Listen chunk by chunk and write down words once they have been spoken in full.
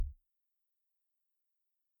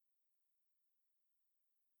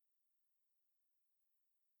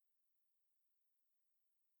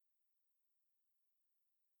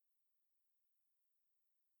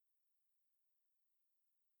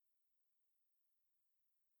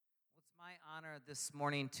honor this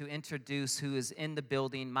morning to introduce who is in the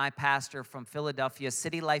building, my pastor from Philadelphia,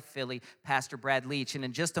 City Life Philly, Pastor Brad Leach. And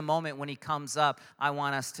in just a moment when he comes up, I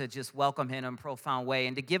want us to just welcome him in a profound way.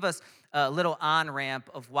 And to give us a little on-ramp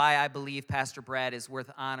of why I believe Pastor Brad is worth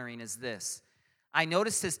honoring is this. I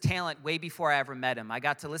noticed his talent way before I ever met him. I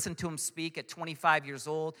got to listen to him speak at 25 years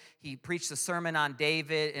old. He preached a sermon on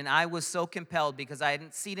David, and I was so compelled because I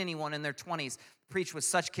hadn't seen anyone in their 20s preach with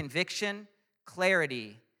such conviction,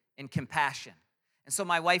 clarity, and compassion. And so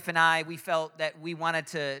my wife and I, we felt that we wanted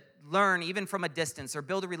to learn even from a distance or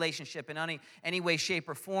build a relationship in any way, shape,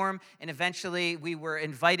 or form. And eventually we were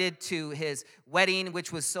invited to his wedding,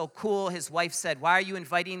 which was so cool. His wife said, "Why are you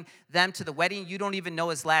inviting them to the wedding? You don't even know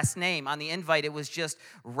his last name." On the invite, it was just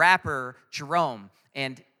rapper Jerome.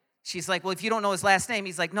 And she's like, "Well, if you don't know his last name,"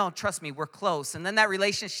 he's like, "No, trust me, we're close." And then that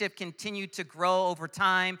relationship continued to grow over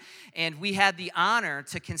time, and we had the honor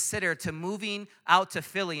to consider to moving out to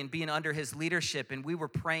Philly and being under his leadership, and we were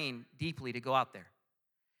praying deeply to go out there.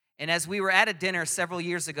 And as we were at a dinner several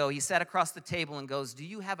years ago, he sat across the table and goes, "Do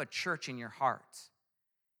you have a church in your heart?"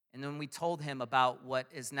 And then we told him about what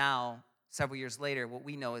is now, several years later, what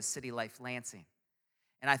we know as City Life Lansing.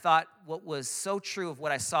 And I thought what was so true of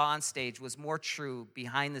what I saw on stage was more true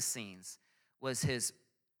behind the scenes, was his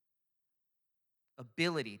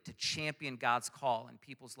ability to champion God's call in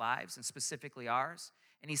people's lives, and specifically ours.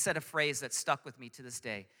 And he said a phrase that stuck with me to this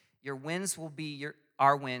day. Your wins will be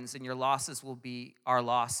our wins, and your losses will be our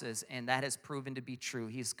losses. And that has proven to be true.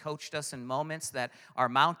 He's coached us in moments that are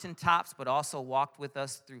mountaintops, but also walked with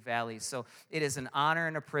us through valleys. So it is an honor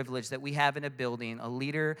and a privilege that we have in a building, a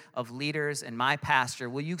leader of leaders and my pastor.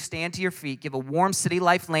 Will you stand to your feet, give a warm City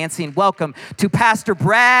Life Lansing welcome to Pastor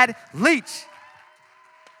Brad Leach.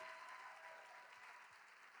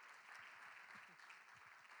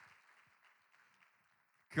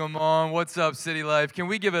 Come on, what's up, City Life? Can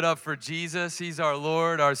we give it up for Jesus? He's our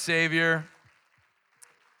Lord, our Savior.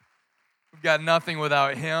 We've got nothing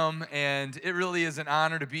without Him, and it really is an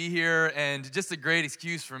honor to be here, and just a great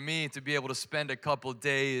excuse for me to be able to spend a couple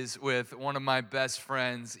days with one of my best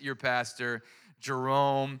friends, your pastor,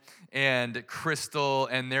 Jerome, and Crystal,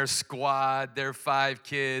 and their squad, their 5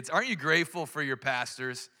 kids. Aren't you grateful for your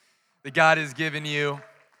pastors that God has given you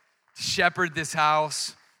to shepherd this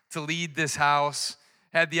house, to lead this house?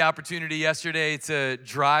 Had the opportunity yesterday to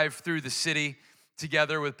drive through the city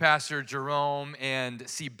together with Pastor Jerome and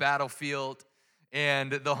see Battlefield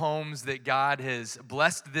and the homes that God has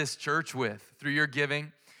blessed this church with through your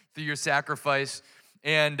giving, through your sacrifice.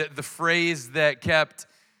 And the phrase that kept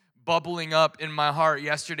bubbling up in my heart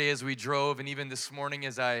yesterday as we drove, and even this morning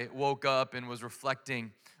as I woke up and was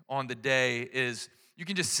reflecting on the day, is you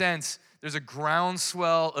can just sense there's a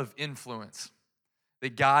groundswell of influence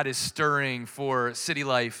that God is stirring for City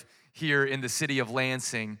Life here in the city of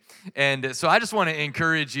Lansing. And so I just want to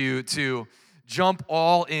encourage you to jump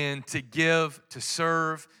all in, to give, to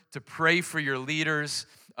serve, to pray for your leaders,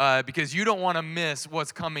 because you don't want to miss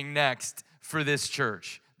what's coming next for this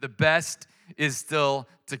church. The best is still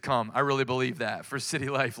to come. I really believe that for City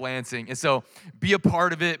Life Lansing. And so be a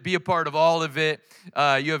part of it, be a part of all of it.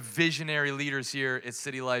 You have visionary leaders here at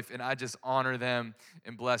City Life, and I just honor them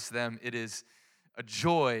and bless them. It is a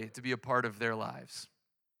joy to be a part of their lives.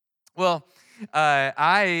 Well,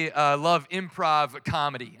 I love improv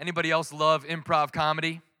comedy. Anybody else love improv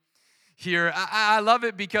comedy here? I love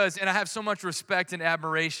it because, and I have so much respect and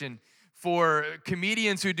admiration for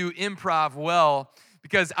comedians who do improv well,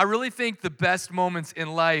 because I really think the best moments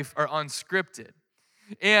in life are unscripted.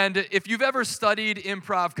 And if you've ever studied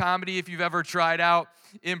improv comedy, if you've ever tried out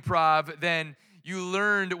improv, then you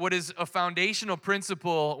learned what is a foundational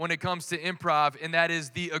principle when it comes to improv, and that is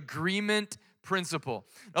the agreement principle.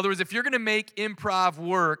 In other words, if you're going to make improv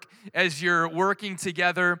work as you're working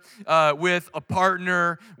together with a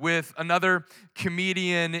partner, with another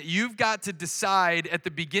comedian, you've got to decide at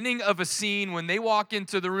the beginning of a scene when they walk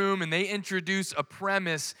into the room and they introduce a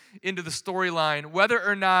premise into the storyline, whether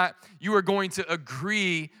or not you are going to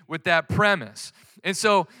agree with that premise. And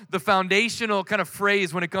so the foundational kind of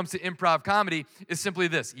phrase when it comes to improv comedy is simply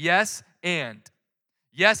this: yes and.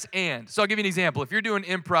 Yes and. So I'll give you an example. If you're doing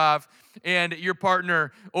improv and your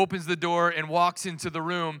partner opens the door and walks into the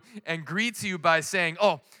room and greets you by saying,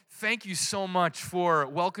 "Oh, thank you so much for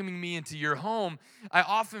welcoming me into your home. I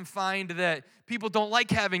often find that people don't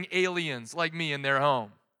like having aliens like me in their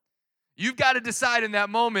home." You've got to decide in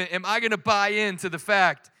that moment, am I going to buy into the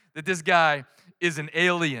fact that this guy is an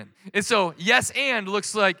alien? And so, yes and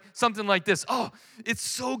looks like something like this. "Oh, it's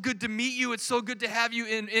so good to meet you. It's so good to have you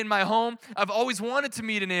in my home. I've always wanted to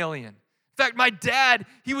meet an alien. In fact, my dad,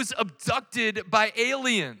 he was abducted by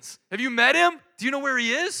aliens. Have you met him? Do you know where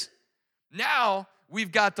he is?" Now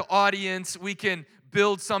we've got the audience. We can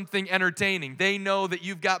build something entertaining. They know that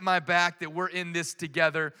you've got my back, that we're in this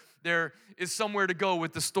together. There is somewhere to go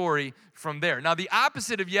with the story from there. Now, the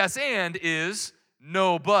opposite of yes and is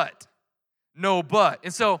no but. No but.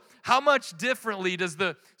 And so, how much differently does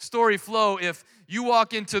the story flow if you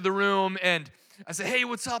walk into the room and I say, hey,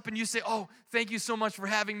 what's up? And you say, oh, thank you so much for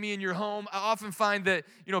having me in your home. I often find that,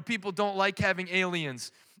 people don't like having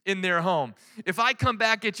aliens in their home. If I come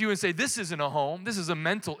back at you and say, this isn't a home, this is a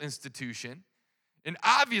mental institution, and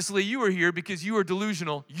obviously you are here because you are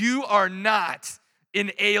delusional, you are not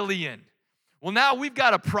an alien. Well, now we've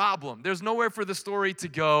got a problem. There's nowhere for the story to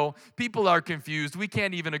go. People are confused. We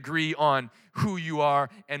can't even agree on who you are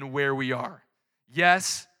and where we are.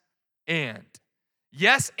 Yes, and.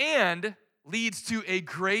 Yes, and leads to a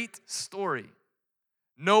great story.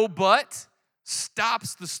 No, but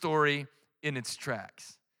stops the story in its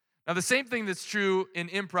tracks. Now, the same thing that's true in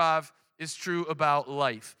improv is true about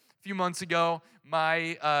life. A few months ago,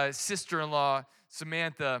 my sister-in-law,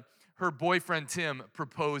 Samantha, her boyfriend, Tim,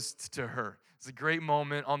 proposed to her. It's a great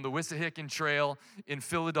moment on the Wissahickon Trail in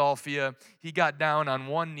Philadelphia. He got down on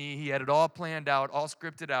one knee. He had it all planned out, all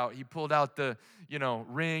scripted out. He pulled out the,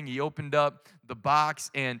 ring. He opened up the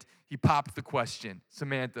box, and he popped the question,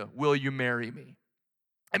 Samantha, will you marry me?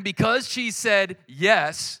 And because she said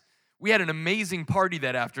yes, we had an amazing party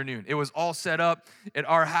that afternoon. It was all set up at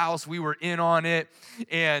our house. We were in on it.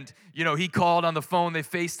 And, he called on the phone. They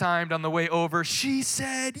FaceTimed on the way over. She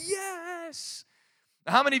said yes.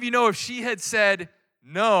 Now, how many of you know if she had said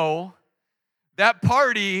no, that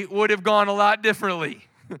party would have gone a lot differently?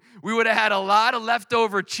 We would have had a lot of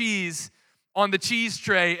leftover cheese on the cheese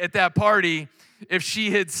tray at that party if she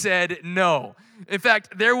had said no. In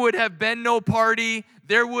fact, there would have been no party.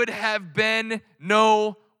 There would have been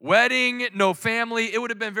no wedding, no family. It would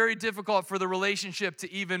have been very difficult for the relationship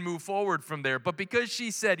to even move forward from there. But because she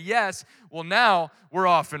said yes, well, now we're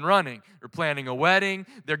off and running. They're planning a wedding.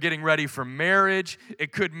 They're getting ready for marriage.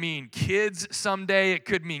 It could mean kids someday. It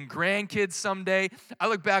could mean grandkids someday. I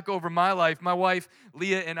look back over my life. My wife,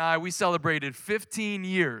 Leah, and I, we celebrated 15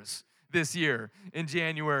 years this year in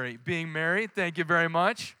January being married. Thank you very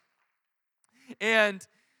much. And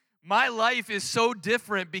my life is so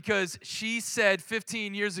different because she said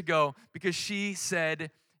 15 years ago, because she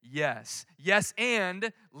said yes. Yes,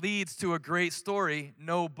 and leads to a great story.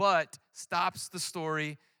 No, but stops the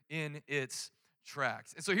story in its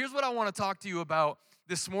tracks. And so here's what I want to talk to you about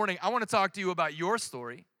this morning. I want to talk to you about your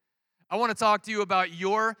story. I want to talk to you about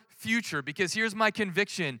your future, because here's my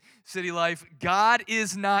conviction, City Life. God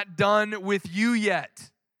is not done with you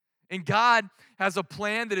yet. And God has a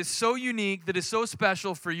plan that is so unique, that is so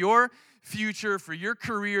special for your future, for your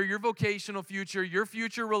career, your vocational future, your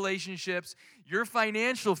future relationships, your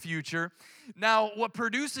financial future. Now, what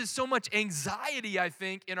produces so much anxiety, I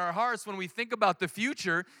think, in our hearts when we think about the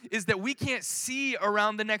future is that we can't see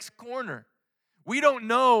around the next corner. We don't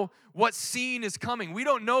know what scene is coming. We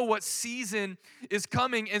don't know what season is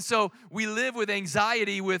coming. And so we live with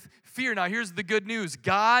anxiety, with fear. Now, here's the good news.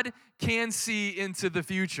 God can see into the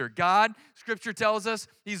future. God, Scripture tells us,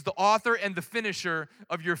 He's the author and the finisher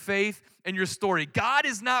of your faith and your story. God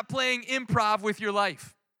is not playing improv with your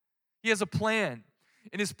life. He has a plan,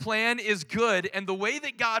 and His plan is good. And the way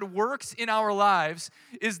that God works in our lives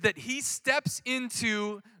is that He steps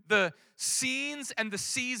into the scenes and the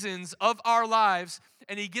seasons of our lives,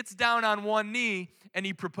 and He gets down on one knee and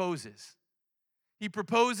He proposes. He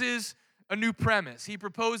proposes a new premise. He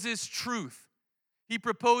proposes truth. He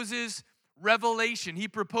proposes revelation. He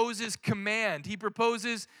proposes command. He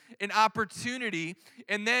proposes an opportunity.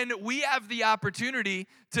 And then we have the opportunity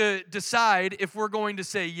to decide if we're going to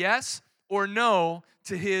say yes or no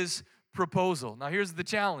to His proposal. Now, here's the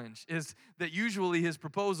challenge, is that usually His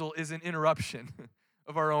proposal is an interruption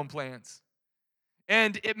of our own plans.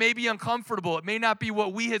 And it may be uncomfortable. It may not be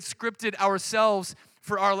what we had scripted ourselves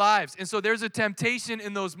for our lives. And so there's a temptation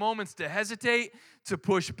in those moments to hesitate, to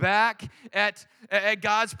push back at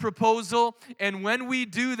God's proposal. And when we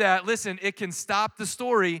do that, listen, it can stop the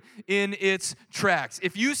story in its tracks.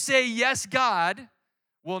 If you say, yes, God,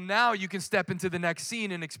 well, now you can step into the next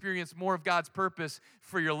scene and experience more of God's purpose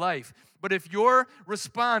for your life. But if your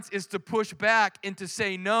response is to push back and to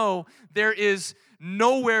say no, there is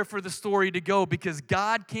nowhere for the story to go, because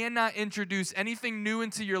God cannot introduce anything new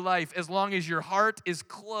into your life as long as your heart is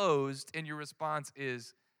closed and your response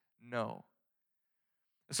is no.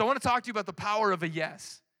 So I want to talk to you about the power of a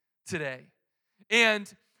yes today. And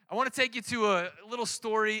I want to take you to a little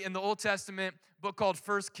story in the Old Testament book called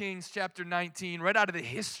 1 Kings chapter 19, right out of the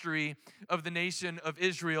history of the nation of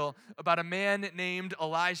Israel, about a man named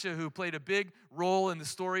Elisha who played a big role in the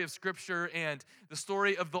story of Scripture and the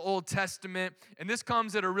story of the Old Testament. And this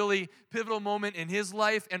comes at a really pivotal moment in his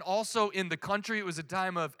life and also in the country. It was a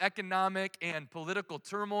time of economic and political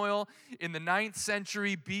turmoil in the 9th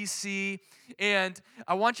century BC. And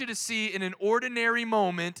I want you to see in an ordinary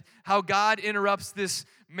moment how God interrupts this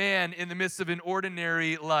man in the midst of an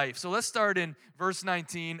ordinary life. So let's start in verse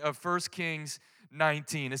 19 of 1 Kings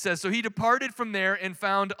 19. It says, "So he departed from there and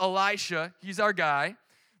found Elisha," he's our guy,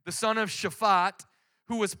 "the son of Shaphat,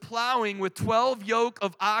 who was plowing with 12 yoke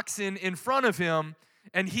of oxen in front of him,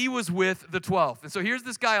 and he was with the 12th." And so here's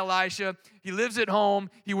this guy Elisha. He lives at home.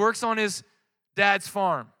 He works on his dad's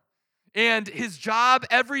farm. And his job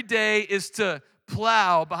every day is to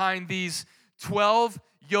plow behind these 12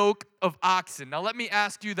 yoke of oxen. Now let me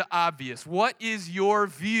ask you the obvious. What is your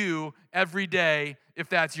view every day if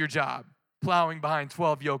that's your job? Plowing behind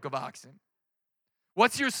 12 yoke of oxen.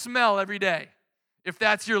 What's your smell every day if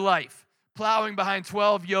that's your life? Plowing behind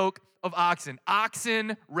 12 yoke of oxen.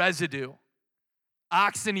 Oxen residue.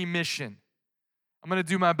 Oxen emission. I'm going to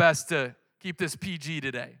do my best to keep this PG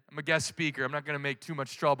today. I'm a guest speaker. I'm not going to make too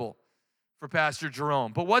much trouble for Pastor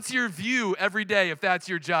Jerome. But what's your view every day if that's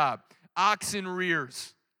your job? Oxen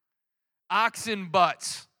rears. Oxen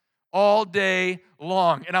butts all day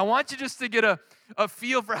long. And I want you just to get a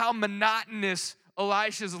feel for how monotonous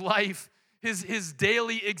Elisha's life, his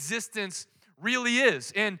daily existence really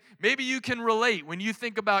is. And maybe you can relate when you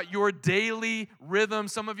think about your daily rhythm.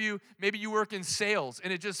 Some of you, maybe you work in sales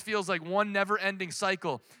and it just feels like one never-ending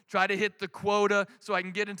cycle. Try to hit the quota so I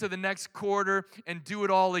can get into the next quarter and do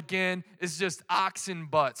it all again. It's just oxen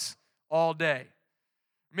butts all day.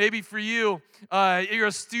 Maybe for you, you're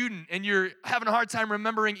a student and you're having a hard time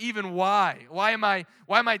remembering even why. Why am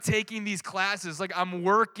I taking these classes? Like I'm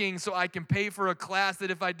working so I can pay for a class that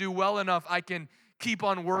if I do well enough, I can keep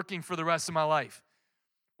on working for the rest of my life.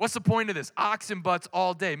 What's the point of this? Oxen butts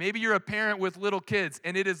all day. Maybe you're a parent with little kids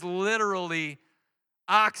and it is literally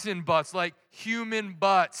oxen butts, like human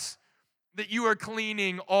butts that you are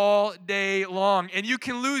cleaning all day long. And you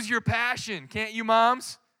can lose your passion, can't you,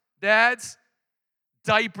 moms, dads?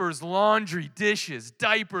 Diapers, laundry, dishes,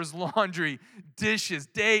 diapers, laundry, dishes,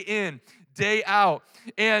 day in, day out.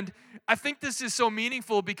 And I think this is so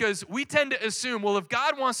meaningful because we tend to assume, well, if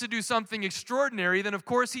God wants to do something extraordinary, then of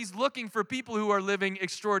course he's looking for people who are living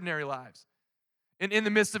extraordinary lives and in the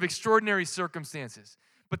midst of extraordinary circumstances.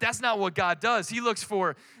 But that's not what God does. He looks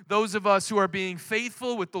for those of us who are being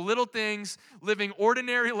faithful with the little things, living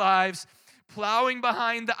ordinary lives, plowing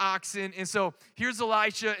behind the oxen. And so here's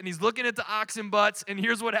Elisha, and he's looking at the oxen butts, and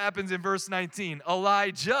here's what happens in verse 19.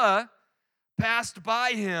 Elijah passed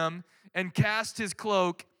by him and cast his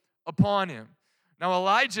cloak upon him. Now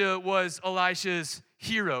Elijah was Elisha's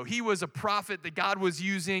hero. He was a prophet that God was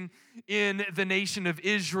using in the nation of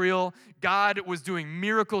Israel. God was doing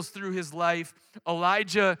miracles through his life.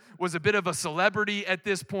 Elijah was a bit of a celebrity at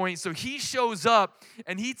this point. So he shows up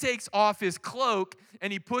and he takes off his cloak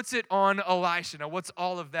and he puts it on Elisha. Now, what's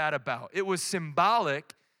all of that about? It was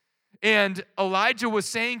symbolic. And Elijah was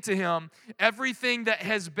saying to him, everything that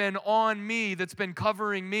has been on me, that's been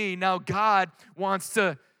covering me, now God wants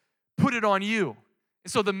to put it on you.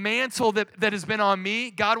 And so the mantle that has been on me,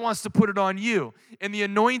 God wants to put it on you. And the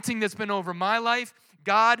anointing that's been over my life,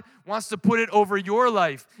 God wants to put it over your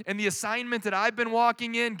life. And the assignment that I've been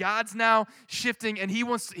walking in, God's now shifting and he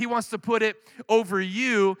wants to put it over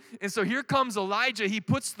you. And so here comes Elijah. He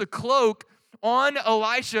puts the cloak on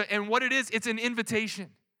Elisha, and what it is, it's an invitation.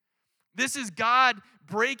 This is God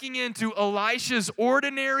breaking into Elisha's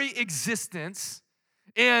ordinary existence,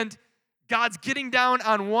 and God's getting down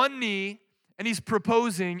on one knee and he's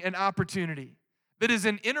proposing an opportunity that is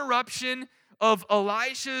an interruption of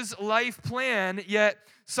Elisha's life plan, yet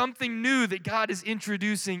something new that God is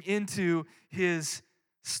introducing into his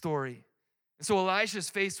story. And so Elisha's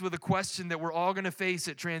faced with a question that we're all going to face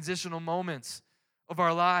at transitional moments of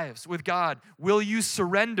our lives with God. Will you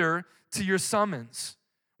surrender to your summons?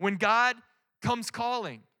 When God comes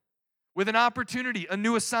calling with an opportunity, a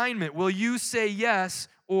new assignment, will you say yes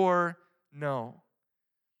or no?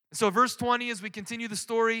 So verse 20, as we continue the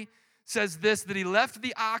story, says this, that he left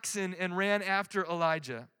the oxen and ran after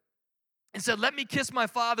Elijah and said, let me kiss my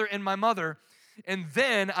father and my mother, and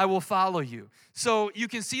then I will follow you. So you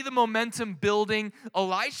can see the momentum building.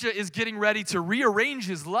 Elisha is getting ready to rearrange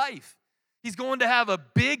his life. He's going to have a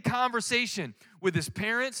big conversation with his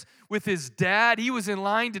parents, with his dad. He was in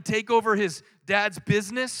line to take over his dad's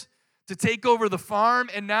business, to take over the farm,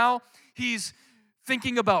 and now he's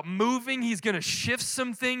thinking about moving. He's going to shift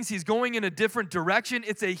some things. He's going in a different direction.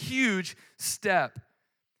 It's a huge step.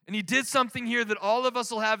 And he did something here that all of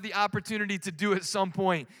us will have the opportunity to do at some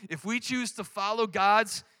point. If we choose to follow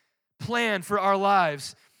God's plan for our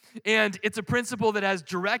lives, and it's a principle that has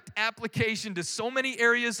direct application to so many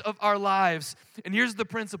areas of our lives. And here's the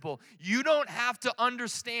principle. You don't have to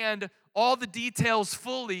understand all the details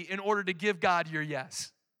fully in order to give God your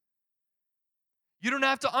yes. You don't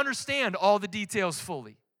have to understand all the details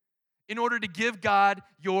fully in order to give God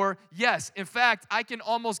your yes. In fact, I can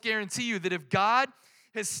almost guarantee you that if God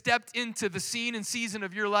has stepped into the scene and season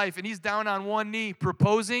of your life and he's down on one knee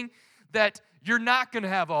proposing, that you're not going to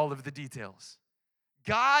have all of the details.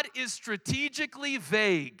 God is strategically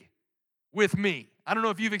vague with me. I don't know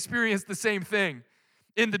if you've experienced the same thing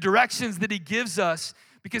in the directions that he gives us,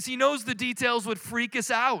 because he knows the details would freak us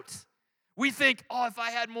out. We think, oh, if I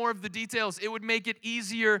had more of the details, it would make it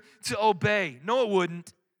easier to obey. No, it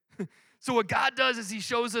wouldn't. So what God does is he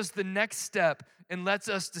shows us the next step and lets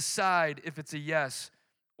us decide if it's a yes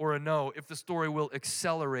or a no, if the story will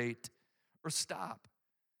accelerate or stop.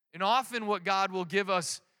 And often what God will give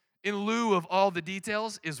us in lieu of all the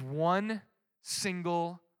details is one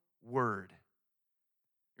single word.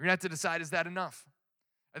 You're going to have to decide, is that enough?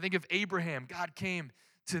 I think of Abraham. God came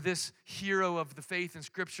to this hero of the faith in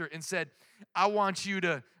Scripture and said, I want you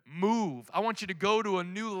to move. I want you to go to a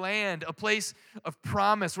new land, a place of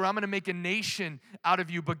promise where I'm going to make a nation out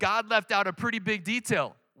of you. But God left out a pretty big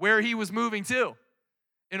detail, where he was moving to.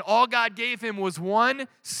 And all God gave him was one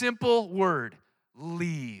simple word: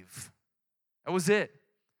 leave. That was it.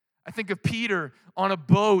 I think of Peter on a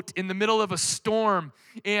boat in the middle of a storm,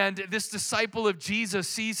 and this disciple of Jesus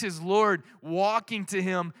sees his Lord walking to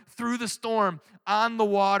him through the storm on the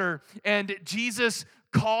water, and Jesus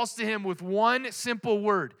calls to him with one simple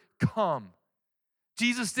word: come.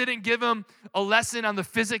 Jesus didn't give him a lesson on the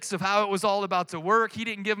physics of how it was all about to work. He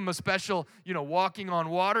didn't give him a special, walking on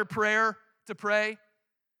water prayer to pray.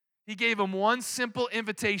 He gave him one simple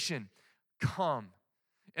invitation: come.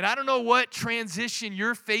 And I don't know what transition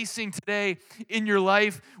you're facing today in your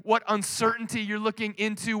life, what uncertainty you're looking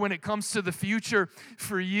into when it comes to the future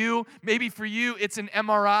for you. Maybe for you, it's an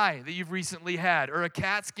MRI that you've recently had, or a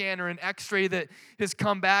CAT scan or an x-ray that has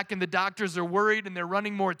come back, and the doctors are worried and they're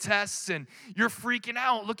running more tests, and you're freaking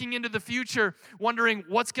out, looking into the future, wondering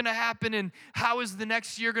what's going to happen and how is the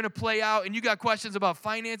next year going to play out, and you got questions about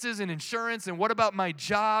finances and insurance, and what about my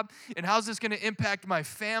job, and how's this going to impact my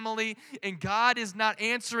family, and God is not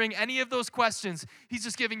answering any of those questions. He's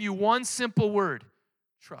just giving you one simple word: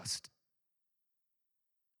 trust.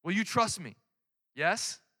 Will you trust me?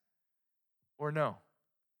 Yes or no?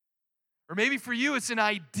 Or maybe for you, it's an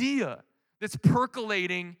idea that's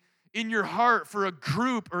percolating in your heart for a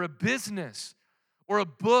group or a business or a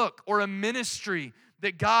book or a ministry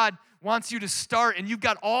that God wants you to start, and you've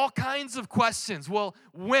got all kinds of questions. Well,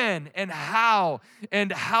 when and how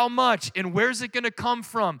much and where's it going to come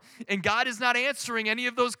from? And God is not answering any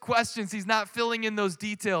of those questions. He's not filling in those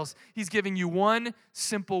details. He's giving you one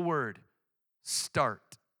simple word: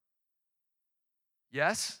 start.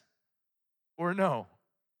 Yes or no?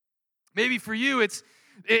 Maybe for you, it's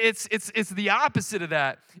the opposite of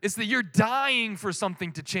that. It's that you're dying for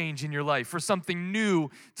something to change in your life, for something new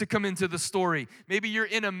to come into the story. Maybe you're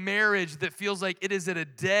in a marriage that feels like it is at a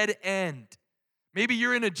dead end. Maybe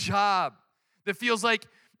you're in a job that feels like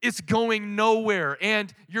it's going nowhere,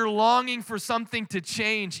 and you're longing for something to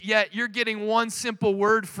change, yet you're getting one simple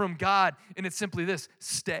word from God, and it's simply this: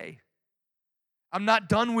 stay. I'm not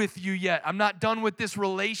done with you yet. I'm not done with this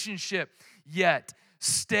relationship yet.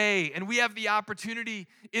 Stay. And we have the opportunity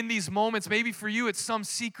in these moments. Maybe for you, it's some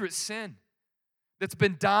secret sin that's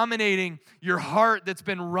been dominating your heart, that's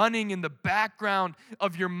been running in the background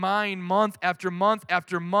of your mind month after month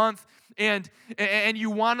after month. And you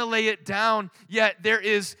want to lay it down, yet there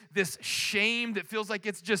is this shame that feels like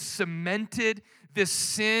it's just cemented, this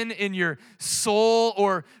sin in your soul,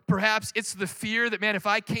 or perhaps it's the fear that, man, if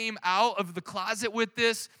I came out of the closet with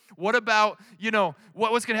this, what about,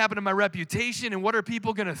 what's going to happen to my reputation, and what are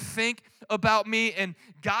people going to think about me? And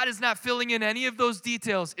God is not filling in any of those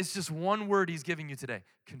details. It's just one word he's giving you today: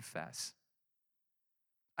 confess.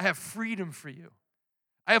 I have freedom for you.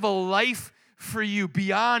 I have a life for you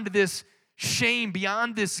beyond this shame,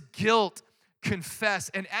 beyond this guilt. Confess.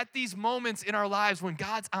 And at these moments in our lives when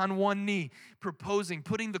God's on one knee proposing,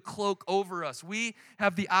 putting the cloak over us, we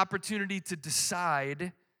have the opportunity to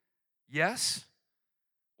decide yes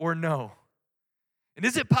or no. And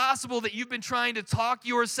is it possible that you've been trying to talk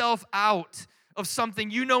yourself out of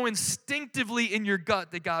something you know instinctively in your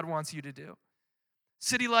gut that God wants you to do?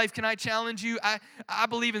 City Life, can I challenge you? I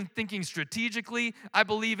believe in thinking strategically. I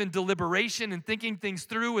believe in deliberation and thinking things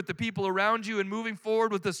through with the people around you and moving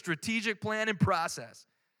forward with a strategic plan and process.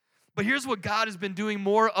 But here's what God has been doing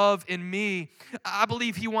more of in me. I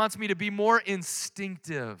believe He wants me to be more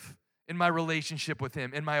instinctive in my relationship with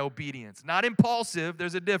Him, in my obedience. Not impulsive,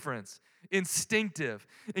 there's a difference. Instinctive.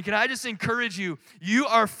 And can I just encourage you, you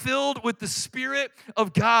are filled with the Spirit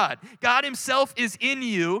of God. God Himself is in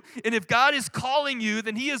you, and if God is calling you,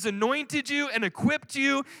 then He has anointed you and equipped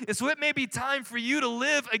you. And so it may be time for you to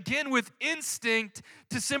live again with instinct,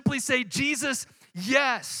 to simply say, Jesus,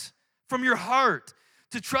 yes, from your heart.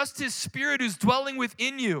 To trust His Spirit who's dwelling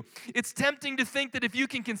within you. It's tempting to think that if you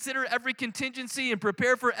can consider every contingency and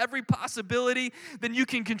prepare for every possibility, then you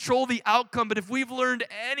can control the outcome. But if we've learned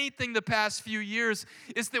anything the past few years,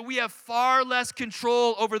 it's that we have far less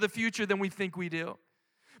control over the future than we think we do.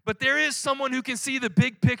 But there is someone who can see the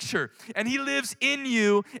big picture, and He lives in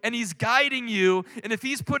you, and He's guiding you. And if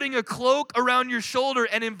He's putting a cloak around your shoulder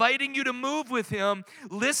and inviting you to move with Him,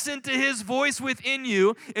 listen to His voice within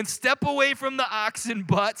you and step away from the oxen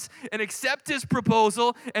butts and accept His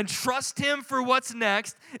proposal and trust Him for what's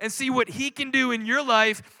next and see what He can do in your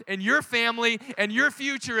life and your family and your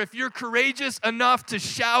future if you're courageous enough to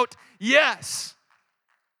shout yes.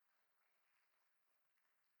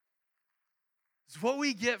 It's what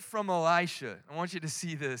we get from Elisha. I want you to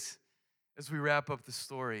see this as we wrap up the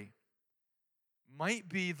story. Might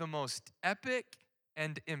be the most epic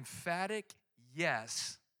and emphatic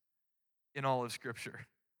yes in all of Scripture.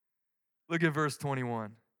 Look at verse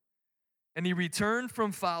 21. And he returned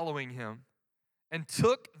from following him and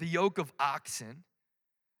took the yoke of oxen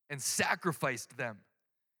and sacrificed them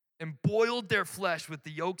and boiled their flesh with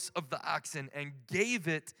the yokes of the oxen and gave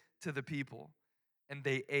it to the people, and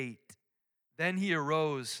they ate. Then he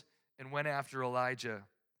arose and went after Elijah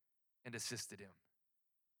and assisted him.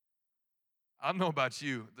 I don't know about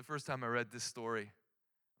you. The first time I read this story,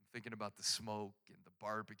 I'm thinking about the smoke and the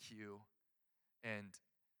barbecue. And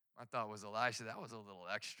my thought was, Elisha, that was a little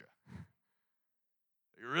extra.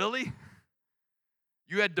 Really?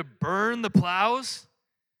 You had to burn the plows?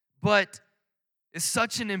 But it's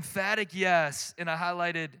such an emphatic yes. And I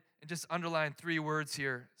highlighted and just underlined 3 words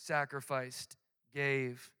here: sacrificed,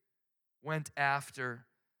 gave, went after.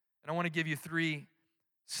 And I want to give you 3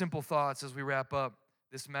 simple thoughts as we wrap up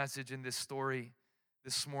this message and this story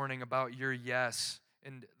this morning about your yes.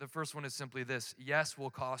 And the first one is simply this: yes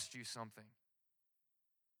will cost you something.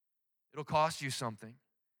 It'll cost you something.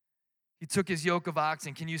 He took his yoke of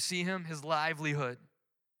oxen. Can you see him? His livelihood,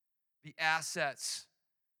 the assets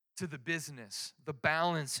to the business, the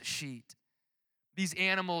balance sheet, these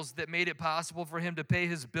animals that made it possible for him to pay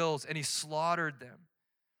his bills, and he slaughtered them.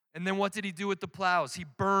 And then what did he do with the plows? He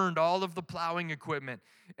burned all of the plowing equipment,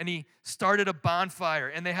 and he started a bonfire,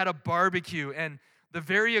 and they had a barbecue, and the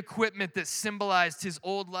very equipment that symbolized his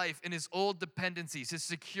old life and his old dependencies, his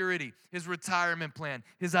security, his retirement plan,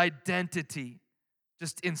 his identity,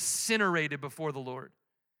 just incinerated before the Lord.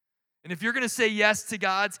 And if you're going to say yes to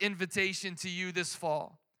God's invitation to you this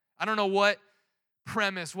fall, I don't know what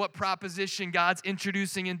premise, what proposition God's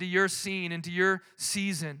introducing into your scene, into your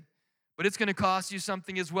season, but it's going to cost you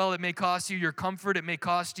something as well. It may cost you your comfort. It may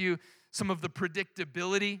cost you some of the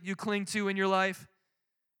predictability you cling to in your life.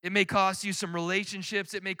 It may cost you some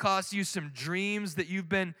relationships. It may cost you some dreams that you've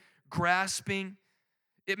been grasping.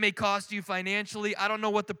 It may cost you financially. I don't know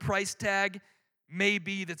what the price tag may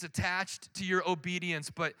be that's attached to your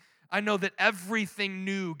obedience, but I know that everything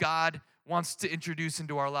new God wants to introduce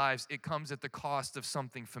into our lives, it comes at the cost of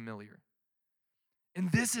something familiar.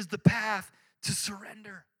 And this is the path to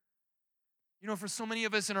surrender. You know, for so many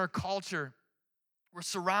of us in our culture, we're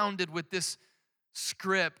surrounded with this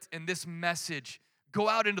script and this message: go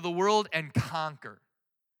out into the world and conquer,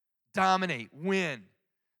 dominate, win,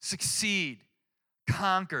 succeed,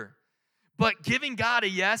 conquer. But giving God a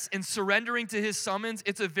yes and surrendering to his summons,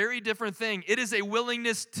 it's a very different thing. It is a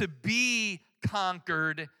willingness to be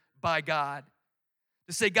conquered by God.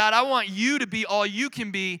 To say, God, I want you to be all you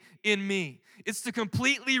can be in me. It's to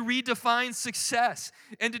completely redefine success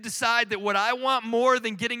and to decide that what I want more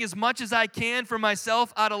than getting as much as I can for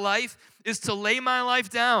myself out of life is to lay my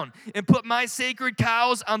life down and put my sacred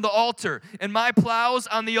cows on the altar and my plows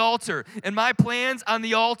on the altar and my plans on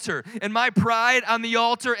the altar and my pride on the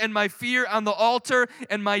altar and my fear on the altar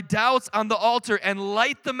and my doubts on the altar and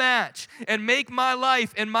light the match and make my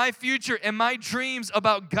life and my future and my dreams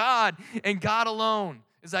about God and God alone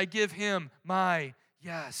as I give him my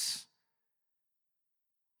yes.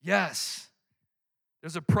 Yes.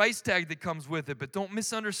 There's a price tag that comes with it, but don't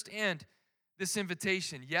misunderstand this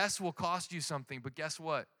invitation. Yes will cost you something, but guess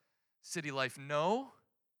what? City Life know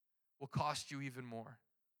will cost you even more.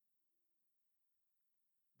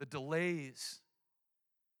 The delays,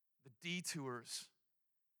 the detours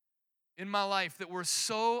in my life that were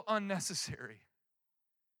so unnecessary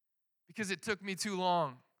because it took me too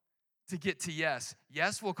long to get to yes.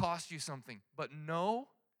 Yes will cost you something, but no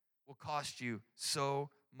will cost you so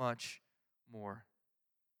much more.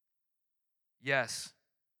 Yes,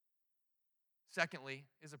 secondly,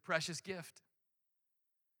 is a precious gift.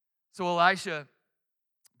 So Elisha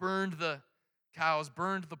burned the cows,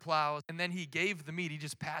 burned the plows, and then he gave the meat. He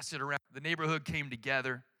just passed it around. The neighborhood came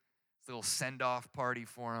together. It's a little send-off party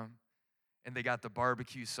for him. And they got the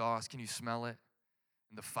barbecue sauce. Can you smell it?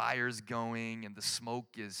 And the fire's going, and the smoke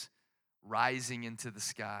is rising into the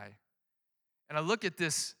sky. And I look at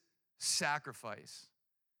this sacrifice.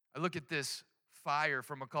 I look at this fire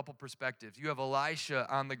from a couple perspectives. You have Elisha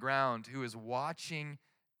on the ground who is watching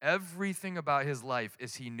everything about his life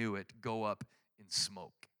as he knew it go up in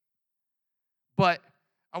smoke. But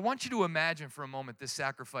I want you to imagine for a moment this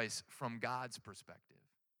sacrifice from God's perspective,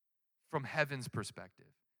 from heaven's perspective.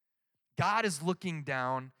 God is looking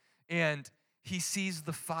down and he sees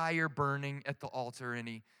the fire burning at the altar and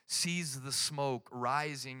he sees the smoke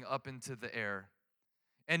rising up into the air.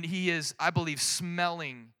 And he is, I believe,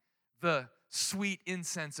 smelling the sweet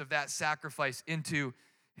incense of that sacrifice into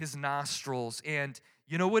his nostrils. And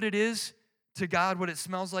you know what it is to God, what it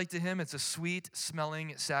smells like to him? It's a sweet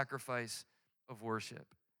smelling sacrifice of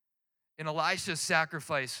worship. And Elisha's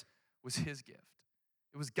sacrifice was his gift.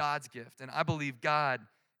 It was God's gift. And I believe God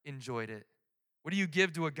enjoyed it. What do you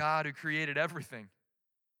give to a God who created everything?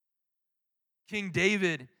 King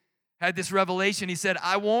David had this revelation. He said,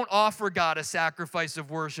 I won't offer God a sacrifice of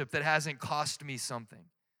worship that hasn't cost me something.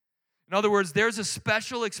 In other words, there's a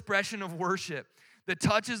special expression of worship that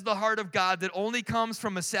touches the heart of God that only comes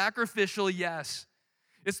from a sacrificial yes.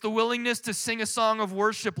 It's the willingness to sing a song of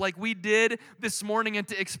worship like we did this morning and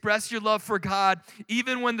to express your love for God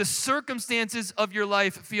even when the circumstances of your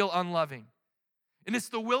life feel unloving. And it's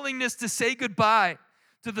the willingness to say goodbye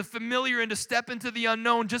to the familiar and to step into the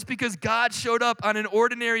unknown just because God showed up on an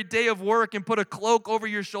ordinary day of work and put a cloak over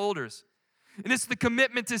your shoulders. And it's the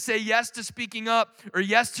commitment to say yes to speaking up, or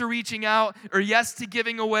yes to reaching out, or yes to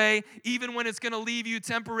giving away, even when it's going to leave you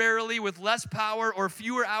temporarily with less power or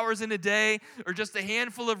fewer hours in a day, or just a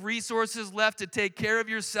handful of resources left to take care of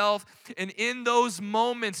yourself. And in those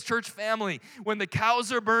moments, church family, when the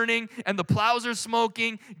cows are burning and the plows are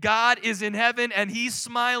smoking, God is in heaven and he's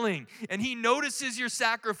smiling. And he notices your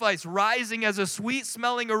sacrifice rising as a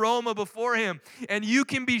sweet-smelling aroma before him. And you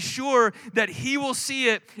can be sure that he will see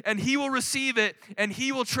it and he will receive it, and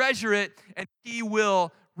he will treasure it, and he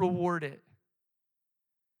will reward it.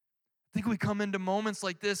 I think we come into moments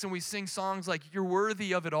like this and we sing songs like, you're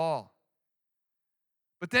worthy of it all.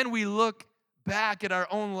 But then we look back at our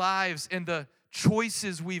own lives and the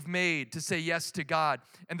choices we've made to say yes to God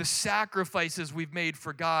and the sacrifices we've made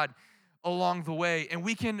for God along the way. And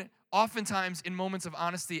we can oftentimes, in moments of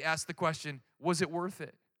honesty, ask the question, was it worth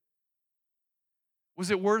it? Was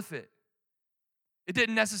it worth it? It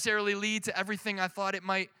didn't necessarily lead to everything I thought it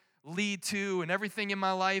might lead to, and everything in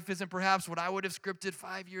my life isn't perhaps what I would have scripted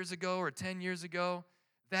 5 years ago or 10 years ago.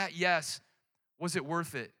 That, yes, was it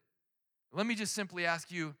worth it? Let me just simply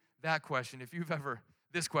ask you that question. If you've ever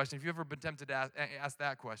been tempted to ask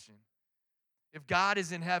that question. If God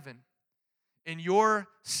is in heaven and your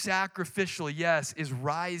sacrificial yes is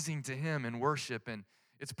rising to him in worship and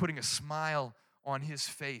it's putting a smile on his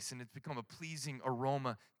face and it's become a pleasing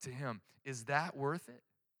aroma to him, is that worth it?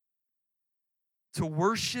 To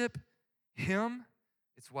worship him,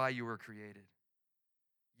 it's why you were created.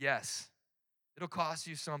 Yes, it'll cost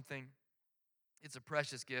you something. It's a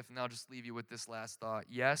precious gift, and I'll just leave you with this last thought.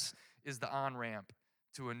 Yes is the on-ramp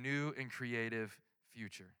to a new and creative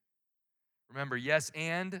future. Remember, yes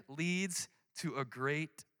and leads to a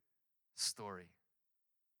great story.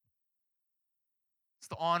 It's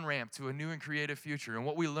the on-ramp to a new and creative future. And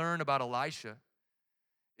what we learn about Elisha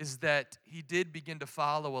is that he did begin to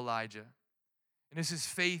follow Elijah. And as his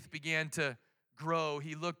faith began to grow,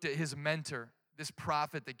 he looked at his mentor, this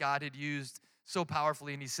prophet that God had used so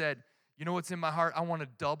powerfully, and he said, you know what's in my heart? I want a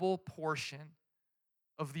double portion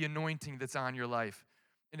of the anointing that's on your life.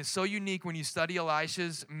 And it's so unique when you study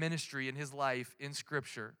Elisha's ministry and his life in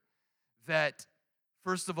Scripture that,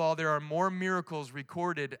 first of all, there are more miracles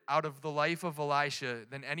recorded out of the life of Elisha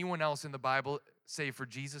than anyone else in the Bible, save for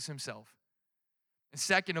Jesus himself. And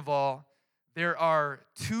second of all, there are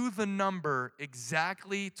to the number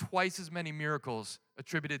exactly twice as many miracles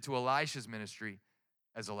attributed to Elisha's ministry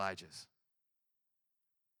as Elijah's.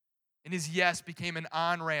 And his yes became an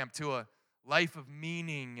on-ramp to a life of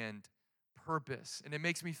meaning and purpose. And it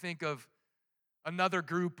makes me think of another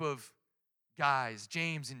group of guys,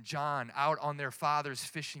 James and John, out on their father's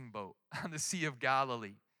fishing boat on the Sea of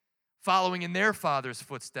Galilee, following in their father's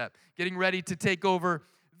footstep, getting ready to take over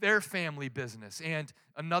their family business. And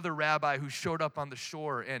another rabbi who showed up on the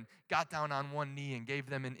shore and got down on one knee and gave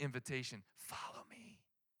them an invitation. Follow me.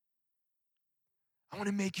 I want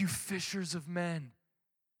to make you fishers of men.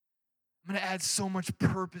 I'm going to add so much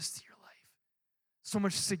purpose to your life, so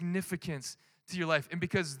much significance to your life. And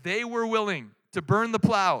because they were willing to burn the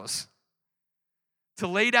plows, to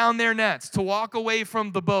lay down their nets, to walk away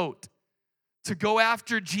from the boat, to go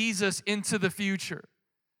after Jesus into the future,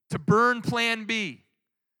 to burn plan B,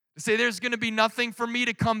 to say there's going to be nothing for me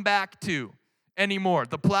to come back to anymore.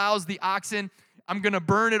 The plows, the oxen, I'm going to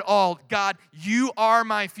burn it all. God, you are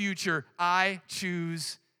my future. I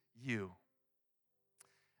choose you.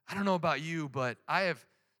 I don't know about you, but I have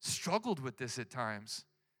struggled with this at times.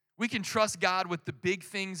 We can trust God with the big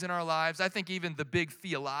things in our lives. I think even the big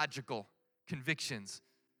theological convictions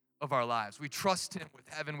of our lives. We trust him with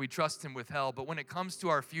heaven, we trust him with hell, but when it comes to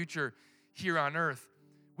our future here on earth,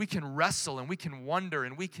 we can wrestle and we can wonder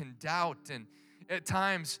and we can doubt, and at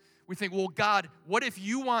times we think, well, God, what if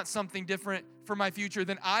you want something different for my future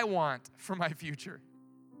than I want for my future?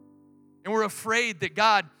 And we're afraid that,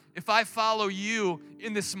 God, if I follow you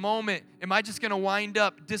in this moment, am I just going to wind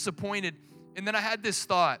up disappointed? And then I had this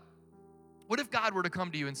thought, what if God were to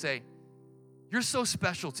come to you and say, you're so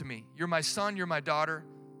special to me. You're my son, you're my daughter.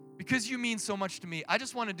 Because you mean so much to me, I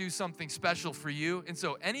just want to do something special for you. And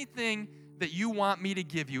so anything that you want me to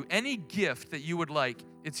give you, any gift that you would like,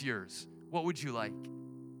 it's yours. What would you like?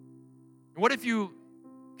 And what if you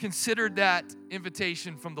considered that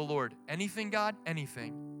invitation from the Lord? Anything, God?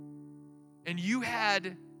 Anything. And you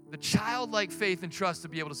had the childlike faith and trust to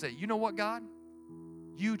be able to say, you know what, God?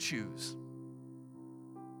 You choose.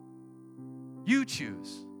 You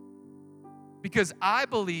choose. Because I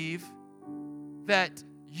believe that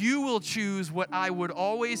you will choose what I would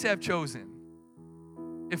always have chosen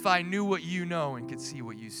if I knew what you know and could see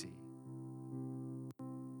what you see.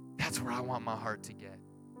 That's where I want my heart to get,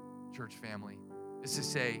 church family, is to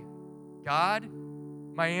say, God,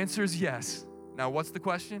 my answer is yes. Now, what's the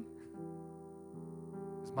question?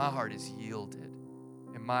 Because my heart is yielded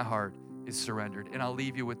and my heart is surrendered. And I'll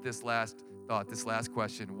leave you with this last thought, this last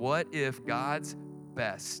question. What if God's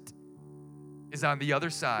best is on the other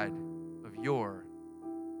side of your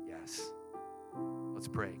yes? Let's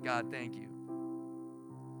pray. God, thank you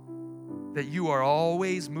that you are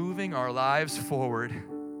always moving our lives forward,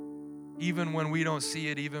 even when we don't see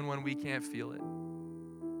it, even when we can't feel it.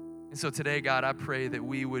 And so today, God, I pray that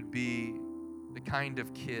we would be the kind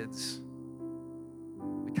of kids,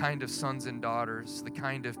 the kind of sons and daughters, the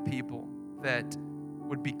kind of people that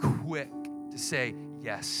would be quick to say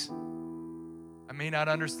yes. I may not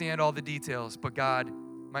understand all the details, but God,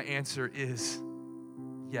 my answer is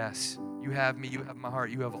yes. You have me, you have my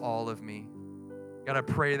heart, you have all of me. God, I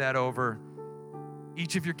pray that over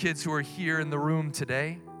each of your kids who are here in the room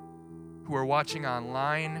today, who are watching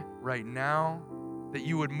online right now, that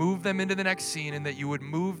you would move them into the next scene and that you would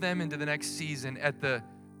move them into the next season at the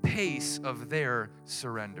pace of their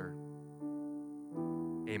surrender.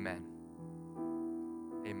 Amen.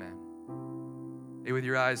 Amen. Hey, with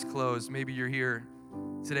your eyes closed, maybe you're here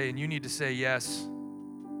today and you need to say yes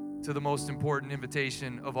to the most important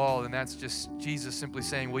invitation of all, and that's just Jesus simply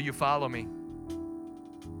saying, will you follow me?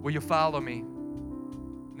 Will you follow me?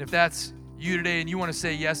 And if that's you today and you want to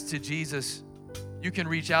say yes to Jesus, you can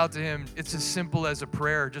reach out to him. It's as simple as a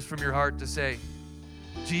prayer just from your heart to say,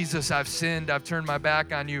 Jesus, I've sinned. I've turned my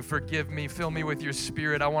back on you. Forgive me. Fill me with your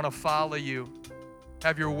spirit. I want to follow you.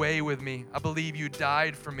 Have your way with me. I believe you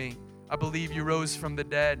died for me. I believe you rose from the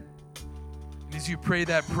dead. And as you pray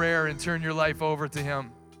that prayer and turn your life over to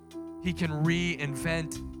him, he can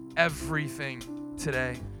reinvent everything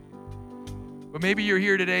today. But maybe you're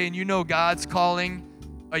here today and you know God's calling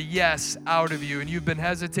a yes out of you, and you've been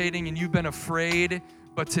hesitating and you've been afraid,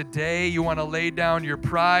 but today you want to lay down your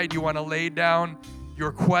pride, you want to lay down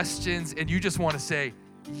your questions, and you just want to say,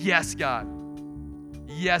 yes, God.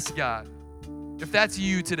 Yes, God. If that's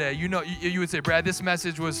you today, you would say, Brad, this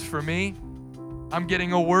message was for me. I'm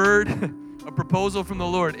getting a word, a proposal from the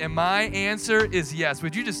Lord, and my answer is yes.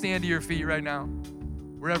 Would you just stand to your feet right now,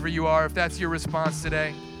 wherever you are, if that's your response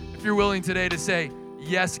today? If you're willing today to say,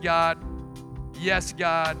 yes, God, yes,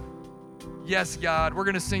 God, yes, God. We're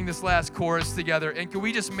going to sing this last chorus together. And can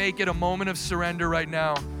we just make it a moment of surrender right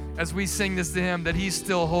now as we sing this to him, that he's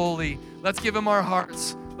still holy. Let's give him our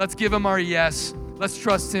hearts. Let's give him our yes. Let's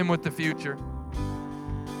trust him with the future.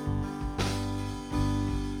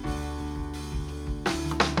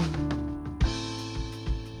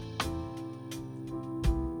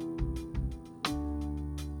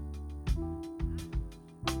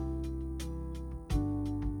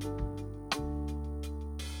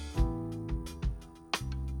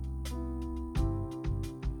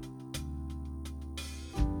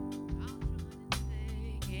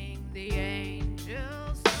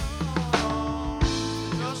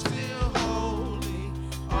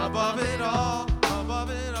 it all, above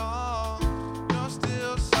it all. You're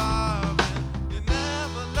still sovereign. You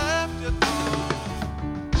never left your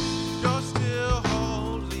throne. You're still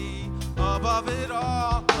holy, above it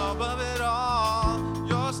all, above it all.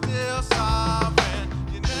 You're still sovereign.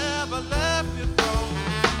 You never left your throne.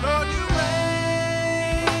 Lord, you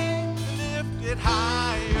reign, lifted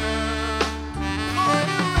higher. Lord,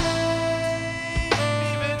 you reign,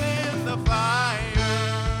 even in the fire.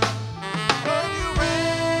 Lord, you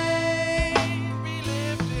reign, be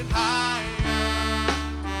lifted higher.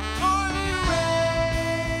 Lord, you reign,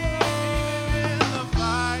 even in the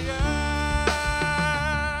fire.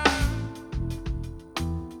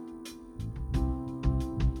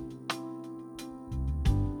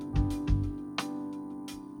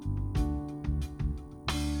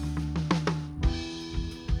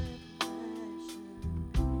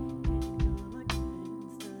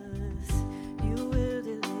 You will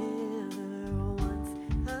deliver once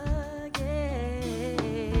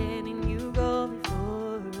again, and you go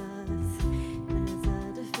before us as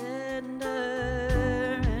a defender.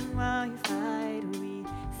 And while you fight, we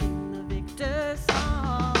sing the victor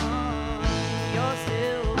song. You're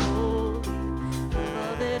still holy,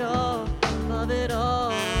 above it all, above it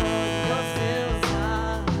all. You're still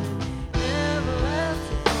sovereign, never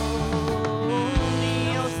left your throne.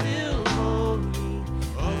 You're still holy,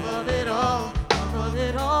 above it all, above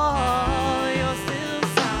it all. You're still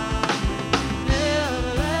sovereign,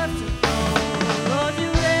 never left your throne. Lord, you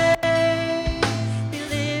reign, be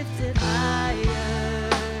lifted higher.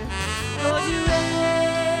 Lord, you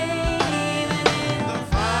reign, even in the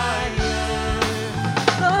fire.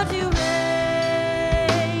 Lord, you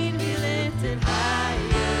reign, be lifted higher.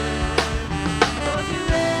 Lord, you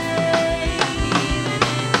reign, even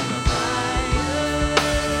in the fire.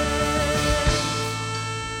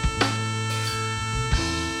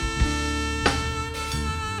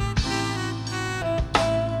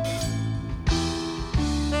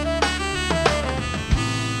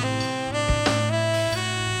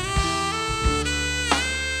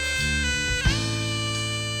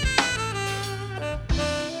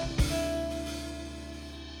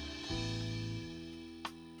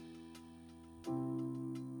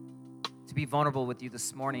 To be vulnerable with you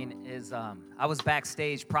this morning is I was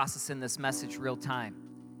backstage processing this message real time.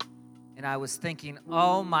 And I was thinking,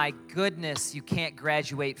 oh my goodness, you can't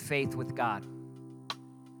graduate faith with God.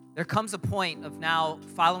 There comes a point of now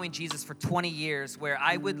following Jesus for 20 years where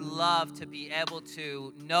I would love to be able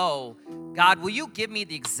to know, God, will you give me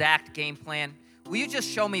the exact game plan? Will you just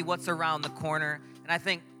show me what's around the corner? And I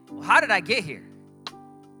think, well, how did I get here?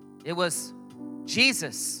 It was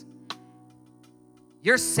Jesus.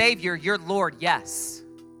 Your Savior, your Lord, yes.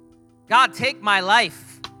 God, take my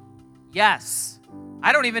life, yes.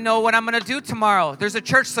 I don't even know what I'm going to do tomorrow. There's a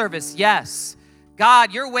church service, yes.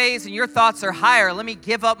 God, your ways and your thoughts are higher. Let me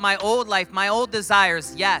give up my old life, my old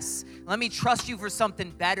desires, yes. Let me trust you for something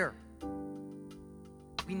better.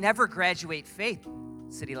 We never graduate faith,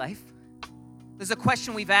 City Life. There's a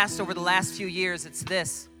question we've asked over the last few years. It's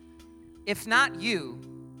this: if not you,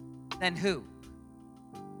 then who?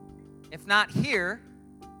 If not here,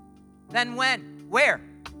 then when? Where?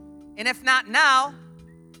 And if not now,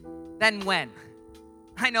 then when?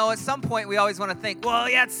 I know at some point we always want to think, well,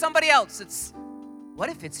 yeah, it's somebody else. It's, what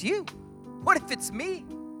if it's you? What if it's me?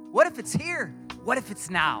 What if it's here? What if it's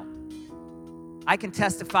now? I can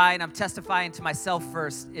testify, and I'm testifying to myself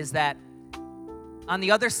first, is that on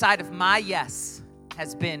the other side of my yes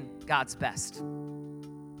has been God's best.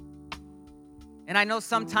 And I know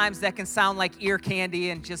sometimes that can sound like ear candy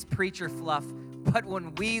and just preacher fluff, but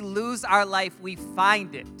when we lose our life, we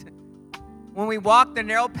find it. When we walk the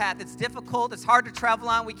narrow path, it's difficult, it's hard to travel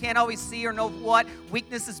on, we can't always see or know what.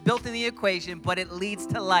 Weakness is built in the equation, but it leads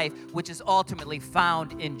to life, which is ultimately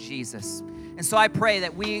found in Jesus. And so I pray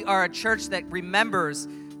that we are a church that remembers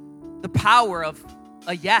the power of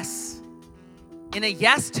a yes. And a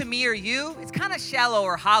yes to me or you, it's kind of shallow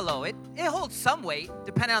or hollow. It holds some weight,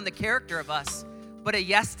 depending on the character of us. But a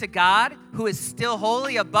yes to God, who is still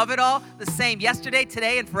holy, above it all, the same yesterday,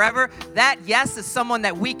 today, and forever, that yes is someone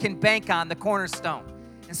that we can bank on, the cornerstone.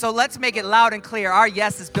 And so let's make it loud and clear. Our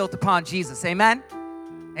yes is built upon Jesus. Amen?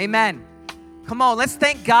 Amen. Come on, let's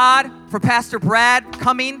thank God for Pastor Brad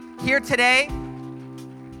coming here today.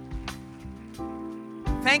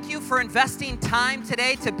 Thank you for investing time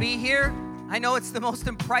today to be here. I know it's the most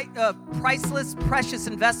priceless, precious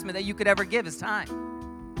investment that you could ever give is time.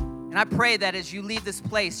 And I pray that as you leave this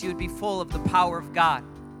place, you would be full of the power of God.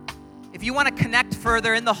 If you want to connect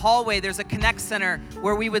further, in the hallway, there's a Connect Center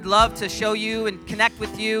where we would love to show you and connect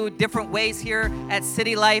with you different ways here at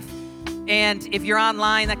City Life. And if you're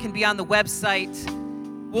online, that can be on the website.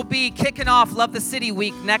 We'll be kicking off Love the City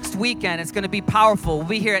Week next weekend. It's going to be powerful. We'll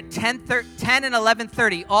be here at 10 and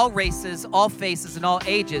 11:30. All races, all faces, and all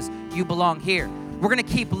ages, you belong here. We're going to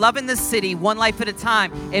keep loving this city one life at a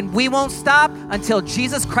time, and we won't stop until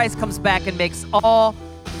Jesus Christ comes back and makes all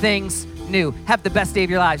things new. Have the best day of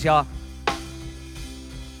your lives, y'all.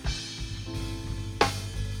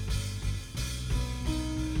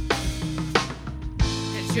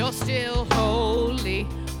 'Cause you're still holy,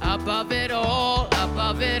 above it all,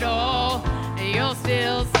 above it all. And you're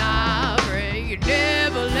still sovereign, you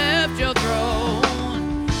never left your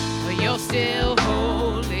throne. But you're still